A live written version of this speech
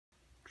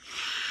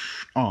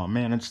Oh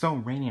man, it's still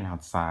raining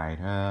outside.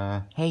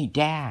 Hey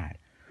Dad.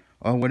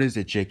 Oh, what is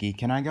it, Chicky?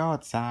 Can I go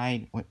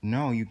outside? What?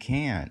 No, you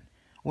can't.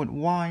 What?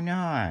 Why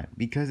not?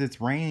 Because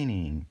it's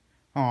raining.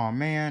 Oh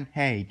man.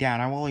 Hey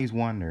Dad, I've always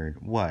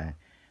wondered. What?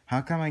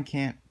 How come I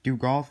can't? Do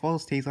golf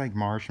balls taste like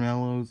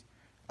marshmallows?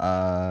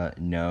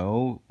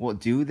 No. Well,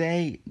 do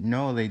they?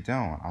 No, they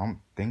don't. I don't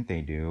think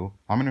they do.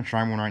 I'm gonna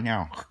try one right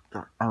now.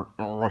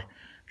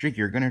 Chicky,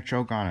 you're gonna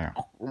choke on it.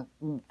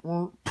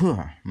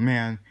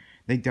 Man,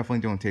 they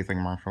definitely don't taste like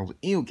marshmallows.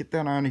 Ew, get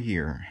that out of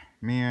here.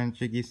 Man,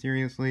 Chicky,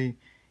 seriously?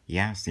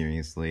 Yeah,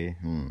 seriously.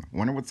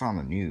 Wonder what's on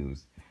the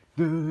news.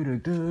 Hey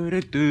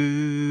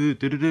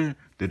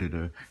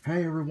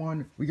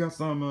everyone, we got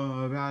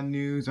some bad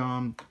news.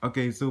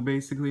 Okay, so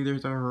basically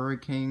there's a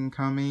hurricane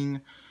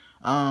coming.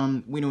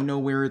 We don't know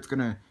where it's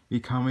gonna be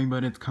coming,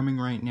 but it's coming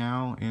right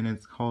now, and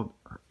it's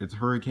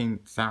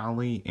Hurricane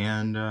Sally,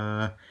 and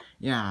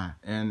yeah,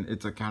 and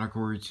it's a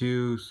category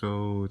 2,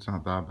 so it's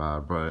not that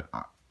bad. But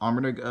I'm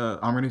gonna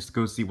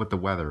go see what the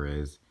weather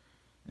is,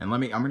 and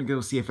I'm gonna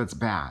go see if it's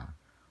bad.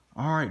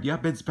 Alright,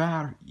 yep, it's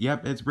bad.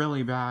 Yep, it's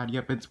really bad.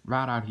 Yep, it's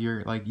bad out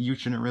here. Like, you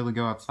shouldn't really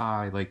go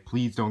outside. Like,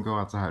 please don't go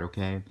outside,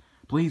 okay?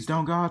 Please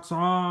don't go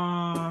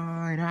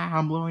outside! Ah,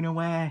 I'm blowing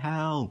away,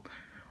 help!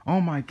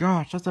 Oh my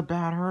gosh, that's a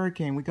bad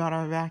hurricane. We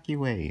gotta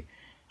evacuate.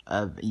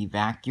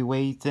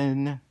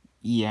 Evacuating?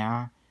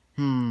 Yeah.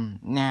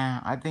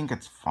 Nah, I think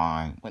it's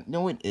fine. But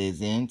no, it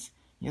isn't.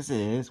 Yes, it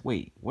is.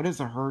 Wait, what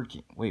does a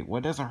hurricane... Wait,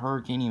 what does a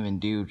hurricane even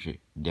do,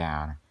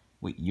 Dad?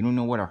 Wait, you don't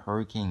know what a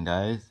hurricane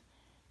does?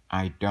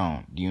 I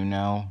don't. Do you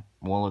know?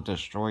 Well, it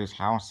destroys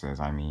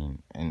houses, I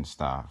mean, and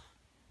stuff.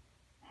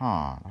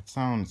 Huh, that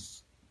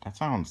sounds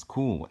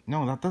cool.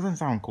 No, that doesn't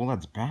sound cool,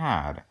 that's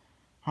bad.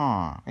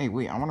 Huh, hey,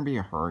 wait, I want to be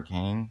a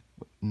hurricane.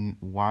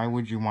 Why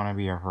would you want to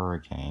be a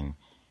hurricane?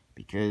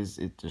 Because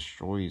it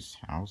destroys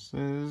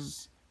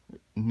houses?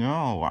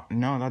 No,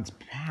 that's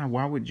bad.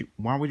 Why would you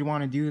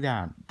want to do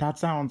that? That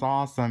sounds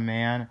awesome,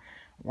 man.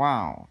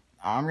 Wow.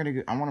 I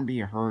want to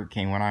be a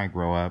hurricane when I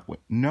grow up.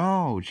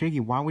 No,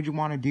 Chicky, why would you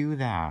want to do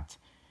that?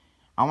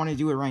 I want to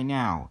do it right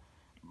now.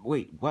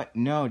 Wait, what?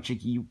 No,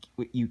 Chicky,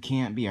 you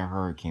can't be a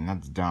hurricane.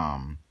 That's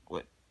dumb.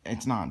 What?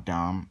 It's not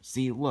dumb.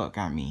 See, look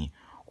at me.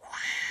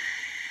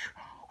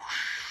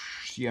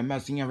 You're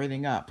messing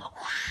everything up.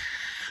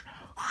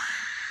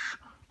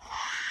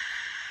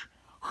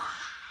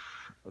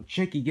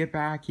 Chicky, get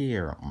back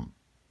here.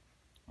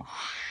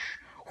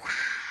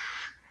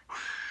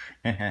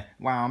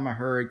 Wow, I'm a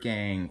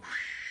hurricane.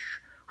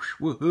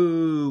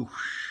 Woohoo!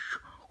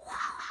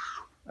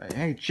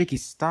 Hey, Chicky,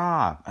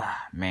 stop.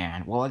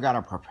 Man, well, I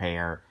gotta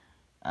prepare.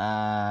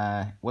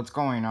 What's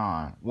going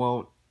on?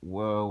 Well,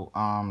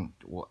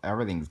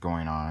 everything's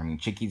going on. I mean,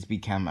 Chicky's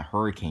become a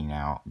hurricane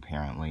now,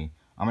 apparently.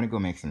 I'm gonna go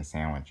make some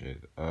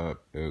sandwiches.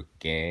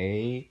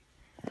 Okay.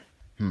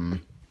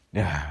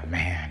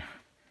 Man.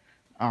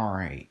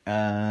 Alright,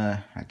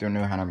 I don't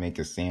know how to make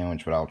a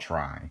sandwich, but I'll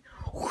try.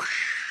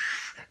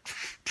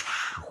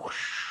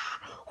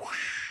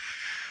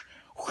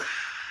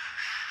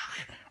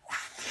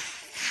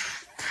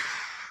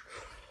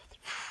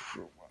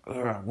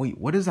 Wait,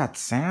 what is that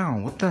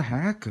sound? What the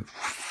heck?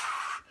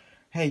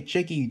 Hey,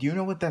 Chicky, do you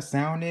know what that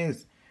sound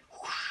is?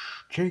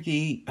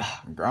 Chicky, I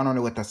don't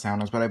know what that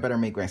sound is, but I better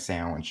make my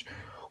sandwich.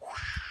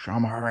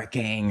 I'm a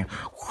hurricane.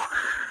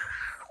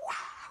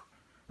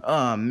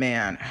 Oh,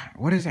 man,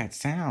 what is that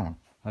sound?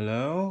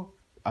 Hello?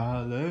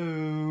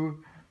 Hello?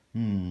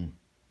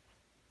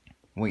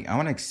 Wait, I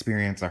want to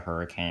experience a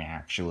hurricane,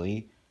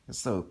 actually. It's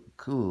so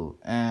cool.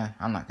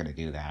 I'm not gonna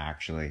do that,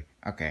 actually.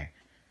 Okay.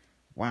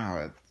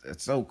 Wow,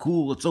 it's so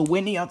cool. It's so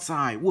windy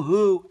outside.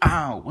 Woohoo!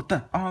 Ow! What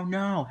the? Oh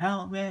no!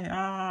 Help me!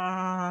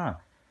 Ah!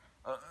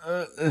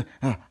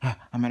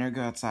 I'm gonna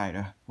go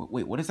outside.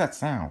 Wait, what is that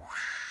sound?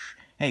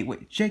 Hey,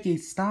 wait, Chicky,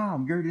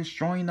 stop! You're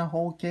destroying the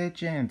whole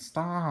kitchen.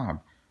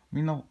 Stop! I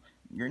mean,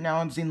 you're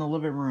now in the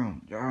living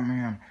room. Oh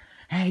man!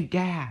 Hey,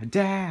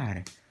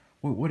 Dad!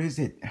 Wait, what is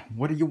it?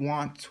 What do you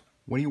want?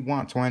 What do you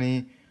want,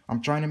 20?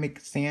 I'm trying to make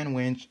a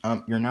sandwich.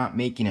 You're not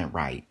making it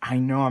right. I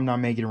know I'm not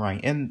making it right.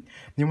 And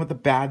then what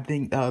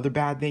the other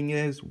bad thing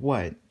is,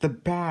 what? The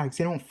bags,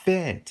 they don't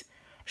fit.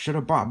 Should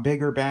have bought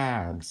bigger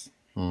bags.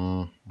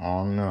 Oh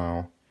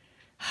no.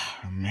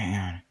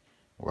 Man.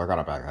 Well, I got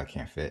a bag I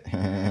can't fit.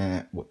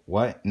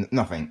 What?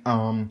 Nothing.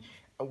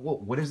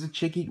 What is it,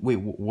 Chicky? Wait,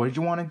 what did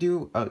you want to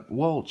do?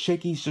 Well,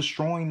 Chicky's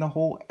destroying the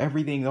whole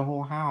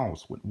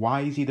house.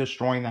 Why is he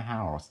destroying the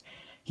house?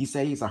 He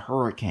said he's a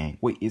hurricane.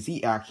 Wait, is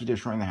he actually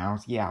destroying the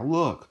house? Yeah,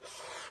 look.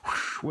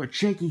 Well,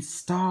 Chicky,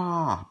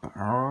 stop.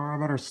 Oh, I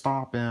better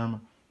stop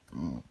him.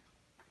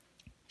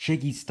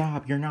 Chicky,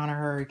 stop. You're not a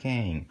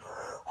hurricane.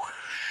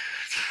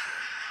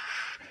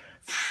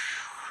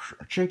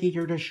 Chicky,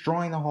 you're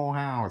destroying the whole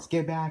house.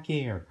 Get back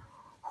here.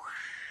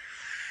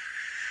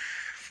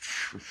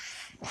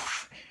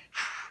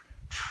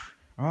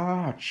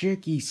 Oh,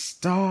 Chicky,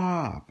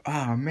 stop.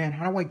 Oh, man,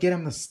 how do I get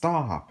him to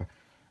stop?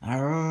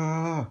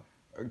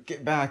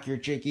 Get back here,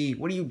 Chicky.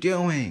 What are you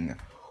doing?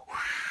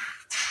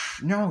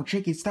 No,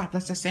 Chicky, stop.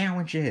 That's the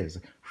sandwiches.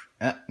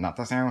 Not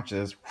the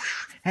sandwiches.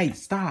 Hey,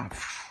 stop.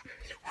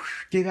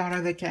 Get out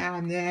of the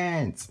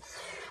cabinet.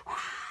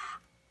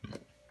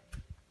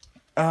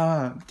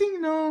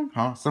 Ding dong.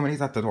 Huh?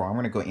 Somebody's at the door. I'm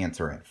gonna go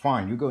answer it.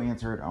 Fine, you go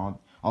answer it.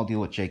 I'll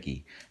deal with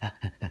Chicky.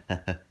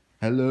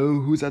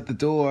 Hello, who's at the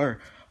door?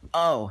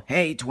 Oh,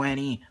 hey,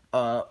 20.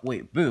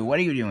 Wait, Boo, what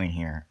are you doing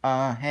here?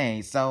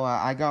 Hey, so,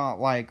 I got,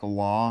 like,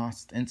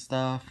 lost and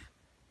stuff.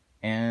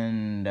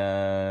 And,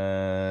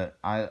 I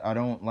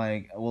don't,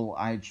 like, well,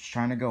 I was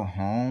trying to go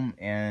home,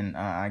 and,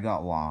 I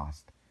got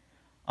lost.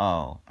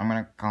 Oh, I'm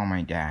gonna call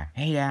my dad.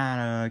 Hey,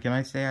 Dad, can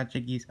I stay at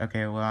Chicky's?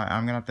 Okay, well,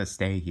 I'm gonna have to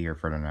stay here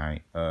for the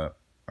night.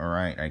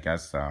 Alright, I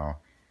guess so.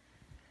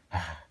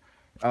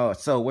 Oh,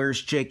 so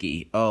where's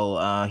Chicky?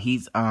 Oh,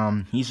 he's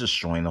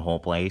destroying the whole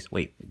place.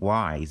 Wait,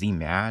 why? Is he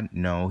mad?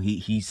 No,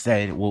 he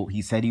said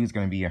he was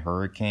gonna be a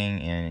hurricane,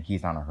 and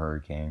he's not a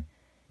hurricane.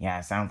 Yeah,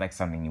 it sounds like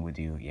something you would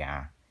do,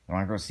 yeah. You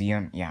wanna go see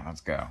him? Yeah,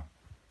 let's go.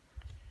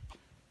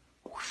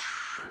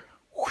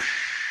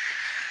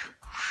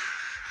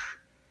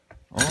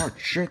 Oh,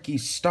 Chicky,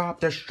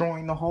 stop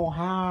destroying the whole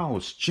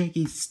house!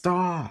 Chicky,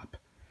 stop!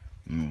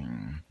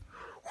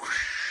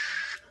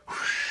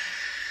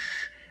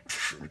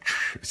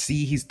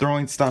 See, he's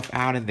throwing stuff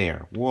out of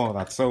there. Whoa,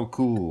 that's so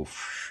cool.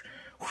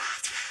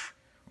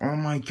 Oh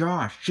my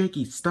gosh,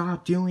 Chicky,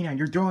 stop doing that.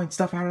 You're throwing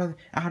stuff out of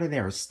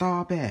there.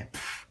 Stop it.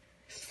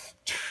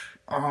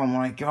 Oh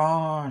my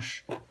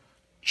gosh.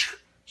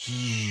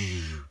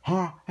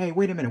 Huh? Hey,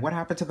 wait a minute. What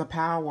happened to the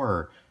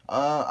power?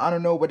 I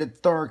don't know, but it's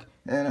dark,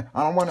 and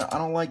I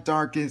don't like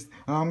darkness.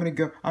 I'm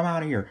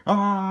out of here.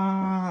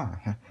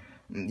 Ah!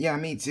 Yeah,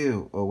 me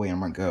too. Oh, wait,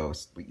 I'm a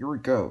ghost. But you're a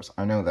ghost.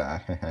 I know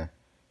that.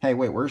 Hey,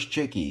 wait, where's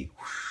Chicky?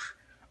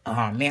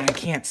 Oh, man, I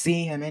can't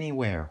see him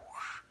anywhere.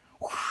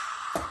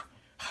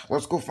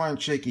 Let's go find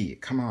Chicky.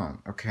 Come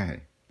on.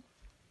 Okay.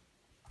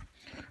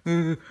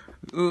 Oh,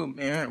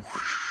 man.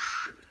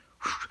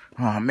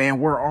 Oh, man,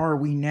 where are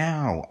we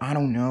now? I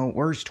don't know.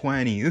 Where's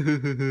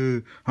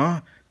 20?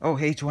 Huh? Oh,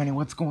 hey, 20,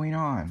 what's going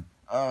on?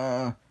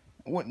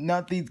 What?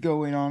 Nothing's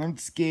going on. I'm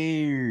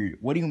scared.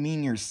 What do you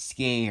mean you're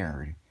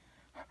scared?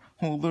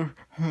 Oh,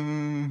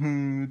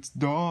 it's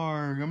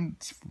dark.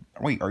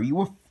 Wait, are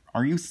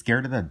you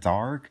scared of the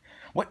dark?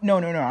 What? No,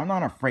 I'm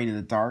not afraid of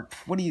the dark.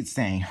 What are you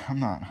saying?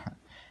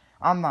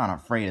 I'm not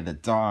afraid of the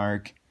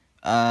dark.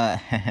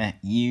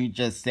 You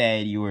just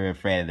said you were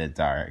afraid of the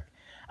dark.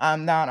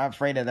 I'm not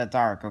afraid of the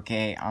dark,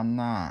 okay? I'm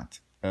not.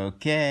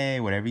 Okay,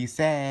 whatever you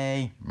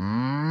say.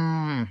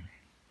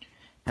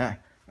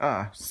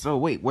 So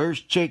wait, where's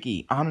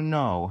Chicky? I don't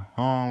know.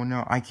 Oh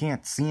no, I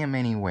can't see him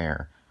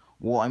anywhere.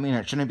 Well, I mean,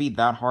 it shouldn't be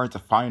that hard to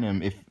find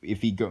him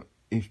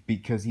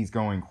because he's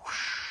going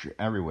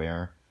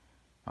everywhere.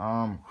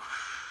 Oh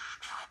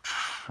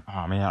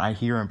man, I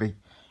hear him,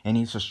 and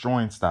he's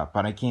destroying stuff,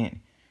 but I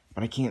can't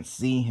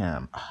see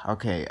him.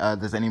 Okay,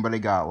 does anybody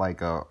got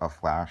like a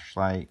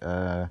flashlight?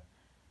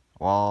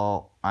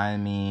 Well, I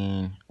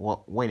mean,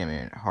 well, wait a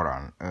minute, hold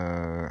on.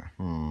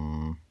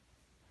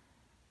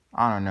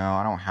 I don't know,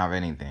 I don't have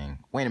anything.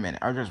 Wait a minute,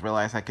 I just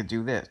realized I could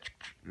do this.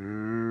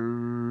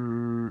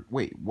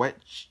 Wait, what?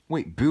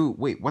 Wait, Boo,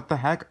 wait, what the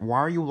heck? Why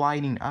are you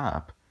lighting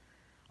up?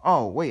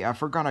 Oh, wait, I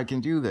forgot I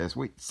can do this.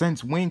 Wait,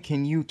 since when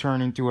can you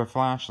turn into a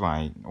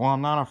flashlight? Well,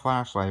 I'm not a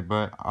flashlight,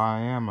 but I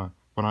am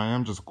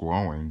just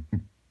glowing.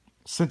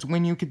 Since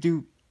when you could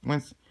do,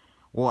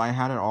 well, I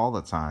had it all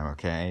the time,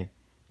 okay?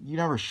 You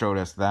never showed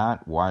us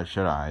that. Why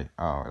should I?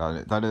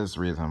 Oh, that is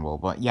reasonable.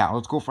 But yeah,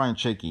 let's go find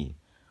Chicky.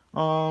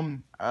 I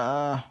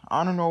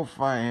don't know if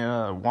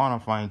I,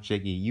 want to find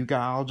Chicky.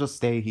 I'll just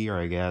stay here,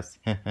 I guess.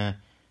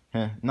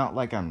 Not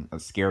like I'm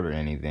scared or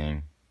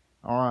anything.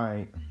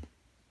 Alright.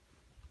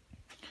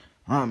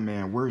 Oh,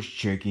 man, where's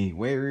Chicky?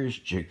 Where is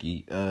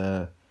Chicky?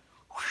 Oh,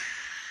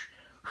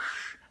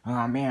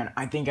 man,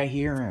 I think I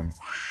hear him.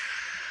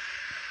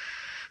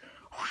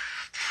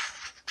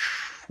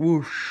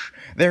 Whoosh.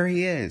 There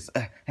he is.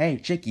 Hey,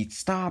 Chicky,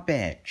 stop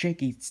it.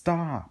 Chicky,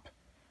 stop.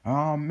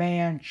 Oh,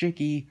 man,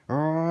 Chicky.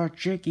 Oh,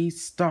 Chicky,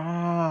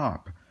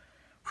 stop.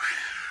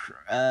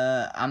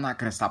 I'm not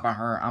gonna stop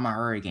I'm a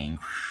hurricane.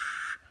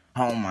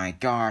 Oh my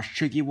gosh,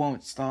 Chicky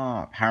won't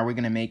stop. How are we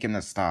gonna make him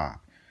to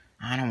stop?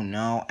 I don't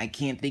know. I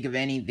can't think of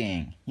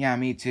anything. Yeah,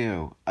 me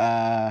too.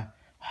 Oh,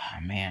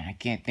 man, I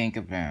can't think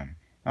of him.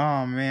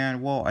 Oh,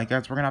 man, well, I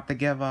guess we're gonna have to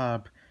give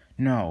up.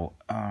 No,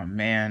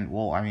 man,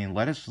 well, I mean,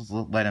 let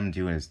him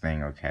do his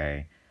thing,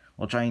 okay?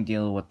 We'll try and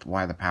deal with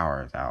why the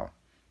power is out.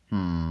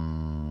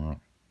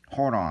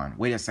 Hold on,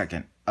 wait a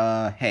second.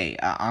 Hey,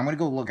 I'm gonna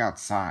go look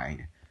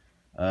outside.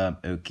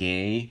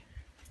 Okay.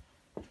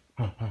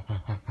 Oh,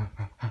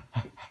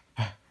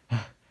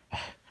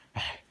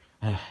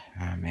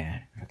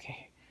 man,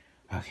 okay,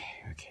 man.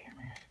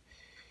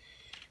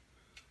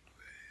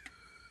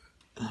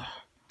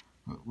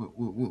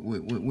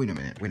 Wait a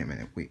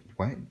minute. Wait,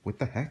 what? What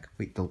the heck?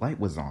 Wait, the light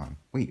was on.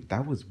 Wait,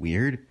 that was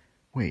weird.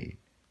 Wait,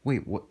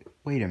 what?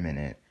 Wait a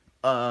minute.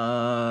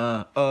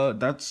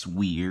 That's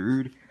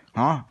weird.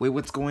 Huh? Wait,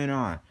 what's going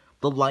on?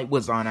 The light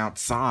was on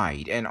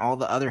outside, and all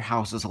the other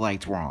houses'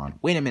 lights were on.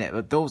 Wait a minute,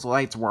 if those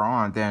lights were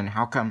on, then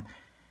how come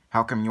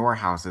How come your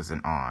house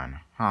isn't on?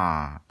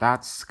 Huh,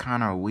 that's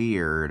kind of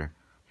weird.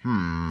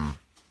 Uh,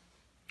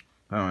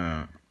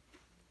 well,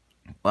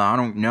 I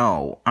don't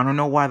know. I don't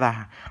know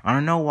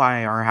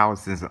why our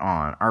house is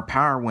on. Our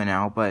power went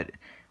out, but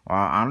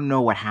I don't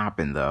know what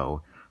happened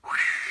though.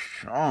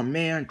 Oh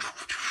man,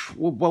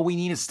 what we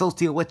need is still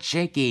deal with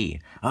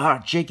Chicky.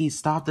 Chicky,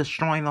 stop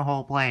destroying the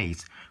whole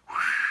place.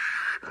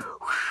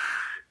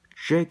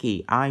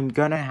 Chicky, I'm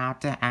gonna have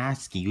to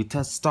ask you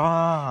to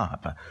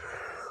stop.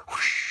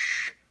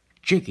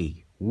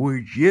 Chicky,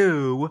 would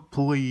you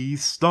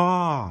please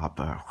stop?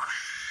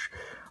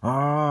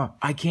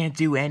 I can't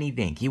do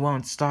anything. He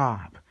won't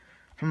stop.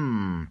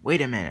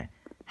 Wait a minute.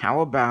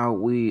 How about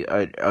we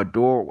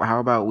how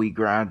about we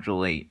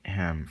congratulate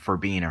him for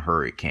being a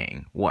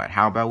hurricane? What?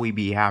 How about we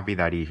be happy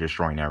that he's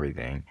destroying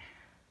everything?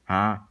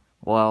 Huh?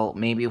 Well,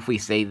 maybe if we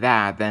say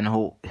that, then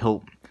he'll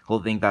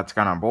think that's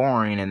kind of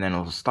boring and then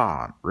he'll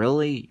stop.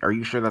 Really? Are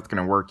you sure that's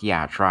gonna work?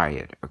 Yeah, try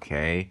it,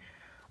 okay?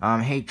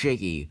 Hey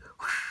Chicky.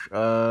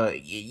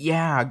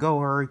 Yeah, go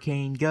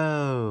hurricane,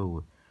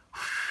 go.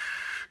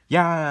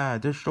 Yeah,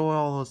 destroy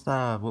all the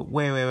stuff.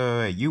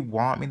 Wait. You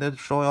want me to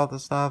destroy all the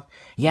stuff?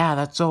 Yeah,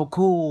 that's so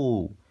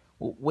cool.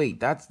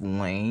 Wait, that's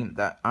lame.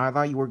 I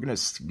thought you were gonna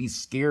be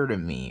scared of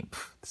me.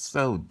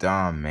 So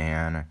dumb,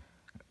 man.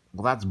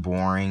 Well, that's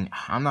boring.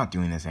 I'm not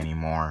doing this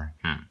anymore.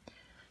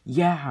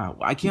 Yeah,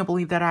 I can't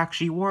believe that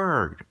actually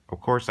worked.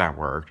 Of course that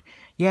worked.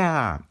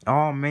 Yeah.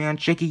 Oh man,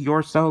 Chicky,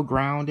 you're so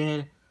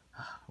grounded.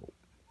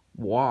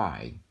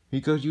 Why?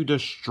 Because you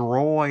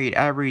destroyed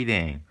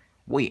everything.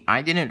 Wait,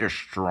 I didn't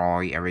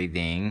destroy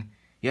everything.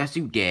 Yes,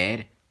 you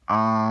did.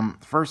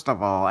 First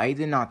of all, I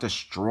did not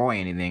destroy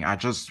anything. I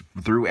just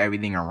threw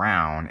everything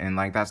around, and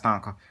like that's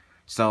not.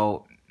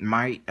 So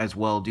might as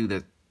well do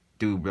the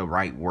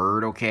right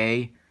word,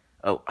 okay?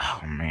 Oh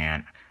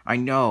man, I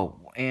know.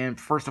 And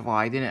first of all,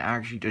 I didn't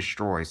actually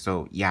destroy.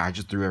 So yeah, I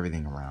just threw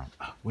everything around.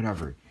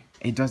 Whatever.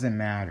 It doesn't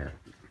matter.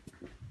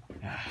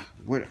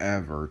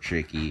 Whatever,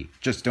 Chicky.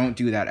 Just don't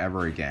do that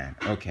ever again.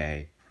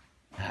 Okay.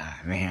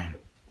 Man.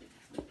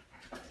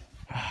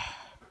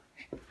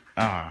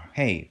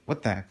 Hey,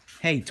 what the?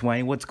 Hey,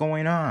 20, what's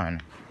going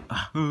on?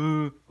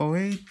 Oh,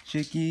 hey,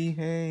 Chicky.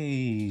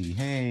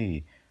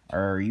 Hey.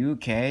 Are you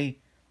okay?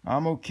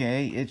 I'm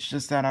okay. It's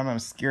just that I'm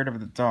scared of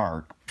the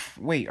dark.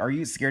 Wait, are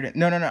you scared of...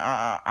 No.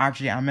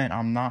 Actually, I meant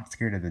I'm not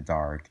scared of the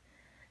dark.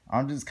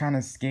 I'm just kind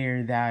of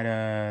scared that,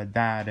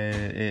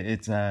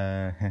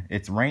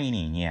 it's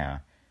raining, yeah.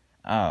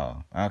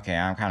 Oh, okay,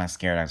 I'm kind of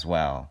scared as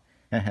well.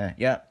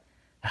 Yep.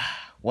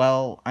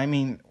 Well,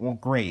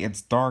 great,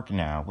 it's dark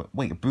now.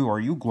 Wait, Boo,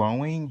 are you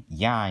glowing?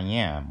 Yeah, I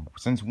am.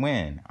 Since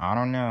when? I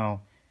don't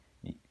know.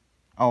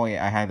 Oh, wait,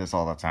 I had this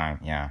all the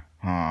time, yeah.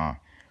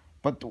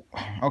 But,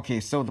 okay,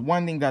 so the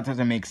one thing that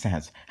doesn't make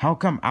sense. How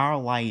come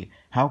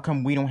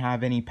we don't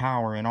have any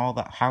power and all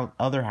the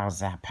other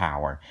houses have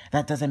power?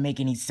 That doesn't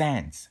make any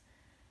sense.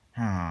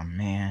 Oh,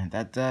 man,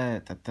 that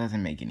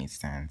doesn't make any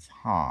sense,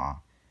 huh?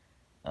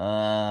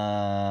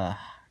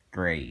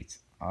 Great.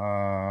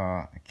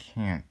 I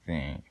can't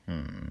think.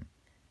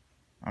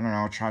 I don't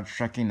know, try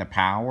checking the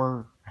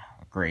power?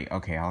 Great,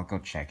 okay, I'll go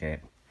check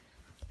it.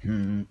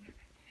 Let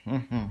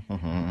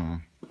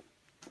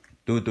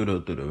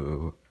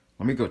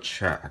me go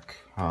check.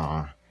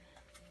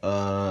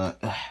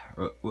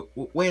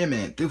 Wait a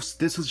minute,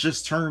 this was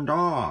just turned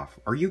off.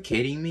 Are you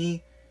kidding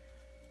me?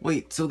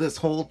 Wait, so this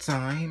whole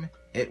time,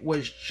 it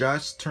was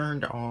just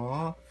turned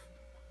off?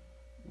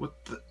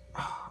 What the...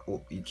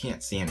 Well, you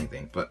can't see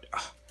anything, but...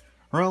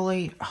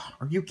 really?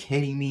 Are you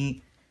kidding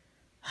me?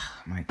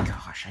 My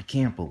gosh, I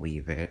can't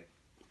believe it.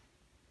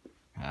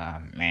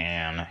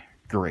 Man.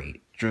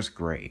 Great. Just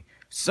great.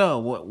 So,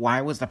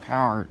 why was the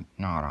power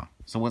not on?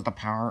 So, was the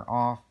power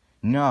off?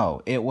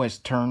 No, it was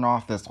turned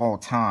off this whole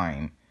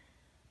time.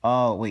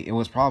 Oh, wait, it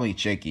was probably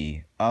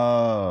Chicky.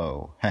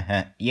 Oh,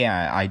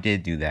 yeah, I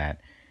did do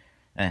that.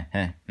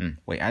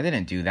 Wait, I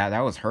didn't do that.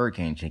 That was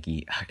Hurricane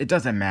Chicky. It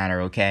doesn't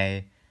matter,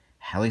 okay?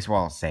 At least we're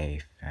all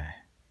safe.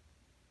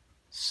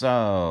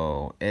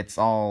 So, it's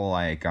all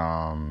like,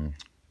 aren't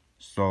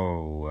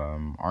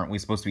we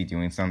supposed to be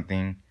doing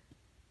something?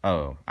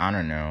 Oh, I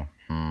don't know.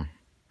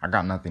 I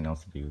got nothing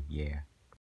else to do, yeah.